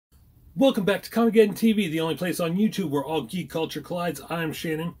Welcome back to Comicgeddon TV, the only place on YouTube where all geek culture collides. I'm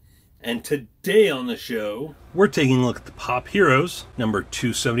Shannon, and today on the show, we're taking a look at the Pop Heroes, number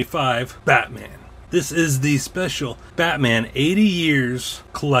 275, Batman. This is the special Batman 80 Years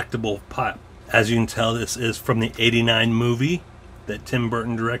collectible pop. As you can tell, this is from the 89 movie that Tim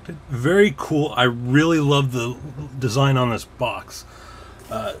Burton directed. Very cool. I really love the design on this box.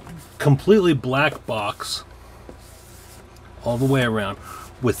 Completely black box all the way around,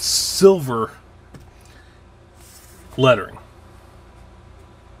 with silver lettering.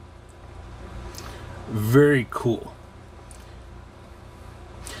 Very cool.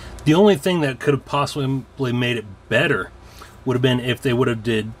 The only thing that could have possibly made it better would have been if they would have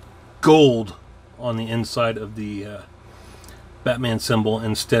did gold on the inside of the Batman symbol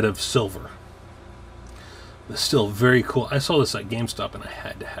instead of silver. But still very cool. I saw this at GameStop and I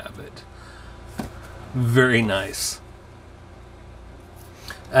had to have it. Very nice.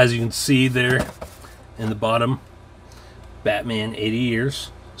 As you can see there in the bottom, Batman 80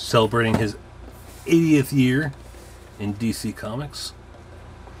 years, celebrating his 80th year in DC Comics.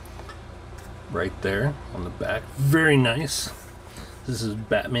 Right there on the back. Very nice. This is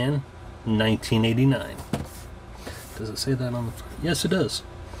Batman 1989. Does it say that on the front? Yes, it does.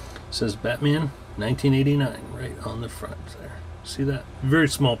 It says Batman 1989 right on the front there. See that? Very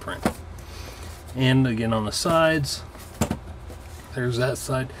small print. And again on the sides. There's that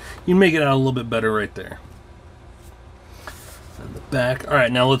side. You can make it out a little bit better right there. And the back.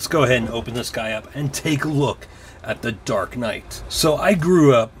 Alright, now let's go ahead and open this guy up and take a look at the Dark Knight. So I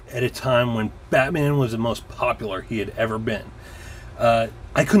grew up at a time when Batman was the most popular he had ever been. I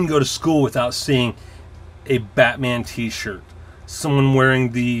couldn't go to school without seeing a Batman t-shirt. Someone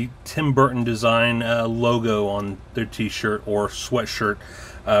wearing the Tim Burton design logo on their t-shirt or sweatshirt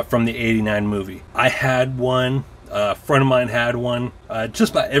from the 89 movie. I had one. A friend of mine had one.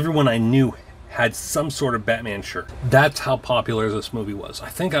 Just about everyone I knew had some sort of Batman shirt. That's how popular this movie was. I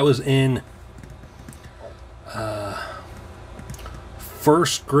think I was in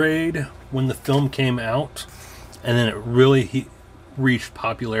first grade when the film came out, and then it really reached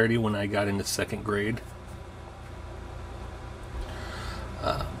popularity when I got into second grade.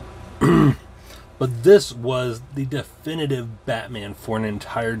 But this was the definitive Batman for an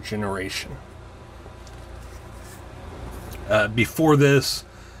entire generation. Before this,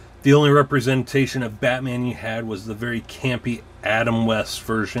 the only representation of Batman you had was the very campy Adam West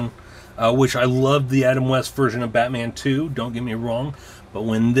version, which I loved the Adam West version of Batman 2, don't get me wrong, but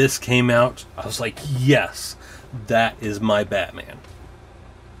when this came out, I was like, yes, that is my Batman.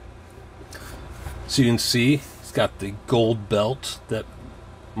 So you can see, he's got the gold belt that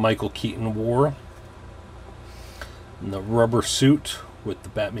Michael Keaton wore, and the rubber suit with the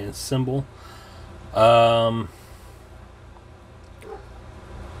Batman symbol.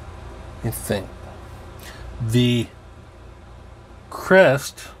 You think the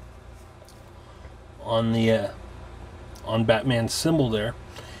crest on the on Batman's symbol there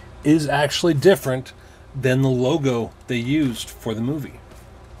is actually different than the logo they used for the movie.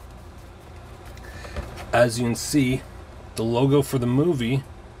 As you can see, the logo for the movie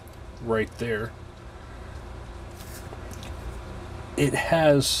right there, it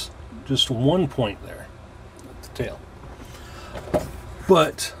has just one point there at the tail.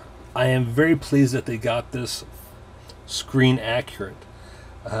 But I am very pleased that they got this screen accurate.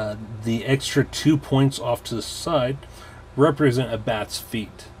 The extra 2 points off to the side represent a bat's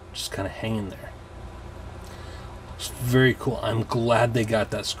feet, just kind of hanging there. It's very cool. I'm glad they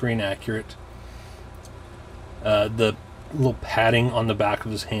got that screen accurate. The little padding on the back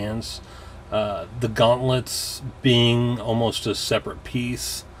of his hands, the gauntlets being almost a separate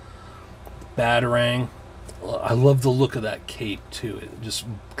piece, batarang. I love the look of that cape too. It just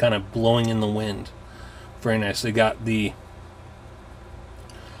kind of blowing in the wind. Very nice. They got the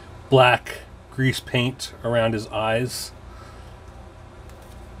black grease paint around his eyes.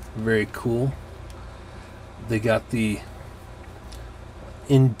 Very cool. They got the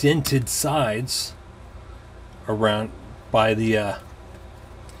indented sides around by the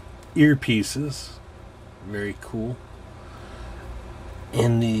earpieces. Very cool.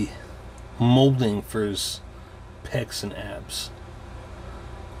 And the molding for his pecs and abs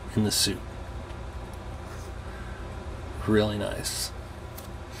in the suit. Really nice.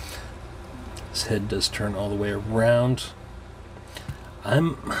 His head does turn all the way around.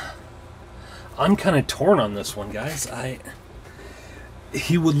 I'm kind of torn on this one, guys.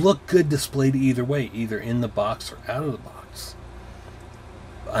 He would look good displayed either way, either in the box or out of the box.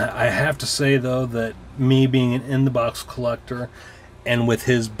 I have to say though that me being an in the box collector, and with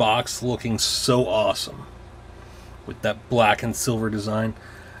his box looking so awesome with that black and silver design,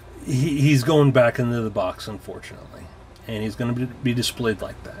 he's going back into the box, unfortunately, and he's going to be displayed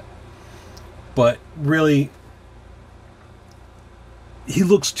like that. But really, he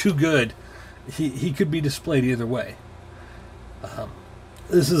looks too good. He could be displayed either way.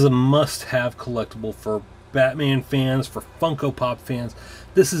 This is a must-have collectible for Batman fans, for Funko Pop fans.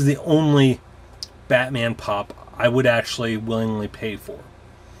 This is the only Batman Pop I would actually willingly pay for.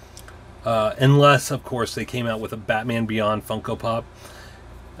 Unless, of course, they came out with a Batman Beyond Funko Pop.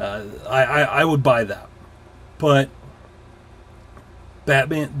 I would buy that. But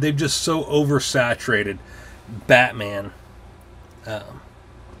Batman, they've just so oversaturated Batman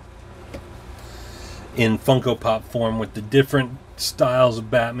in Funko Pop form with the different styles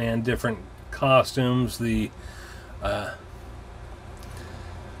of Batman, different costumes, the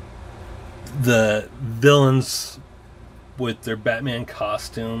villains with their Batman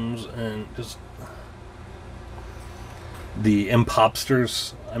costumes, and just the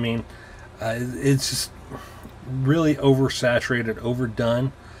impopsters. I mean, it's just really oversaturated,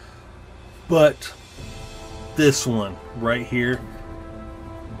 overdone. But this one right here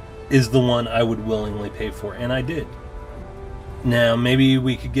is the one I would willingly pay for, and I did. Now, maybe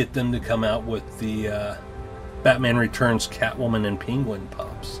we could get them to come out with the Batman Returns Catwoman and Penguin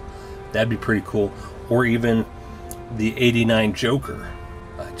Pops. That'd be pretty cool. Or even the 89 Joker.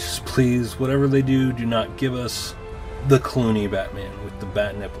 Just please, whatever they do, do not give us the Clooney Batman with the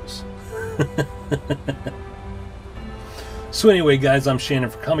bat nipples. So anyway, guys, I'm Shannon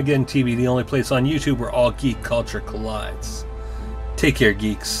for Comicgeddon TV, the only place on YouTube where all geek culture collides. Take care,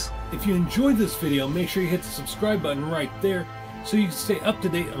 geeks. If you enjoyed this video, make sure you hit the subscribe button right there so you can stay up to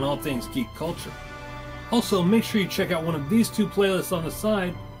date on all things geek culture. Also, make sure you check out one of these two playlists on the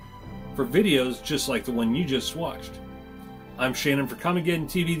side for videos just like the one you just watched. I'm Shannon for Comicgeddon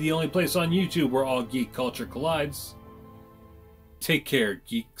TV, the only place on YouTube where all geek culture collides. Take care,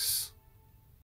 geeks.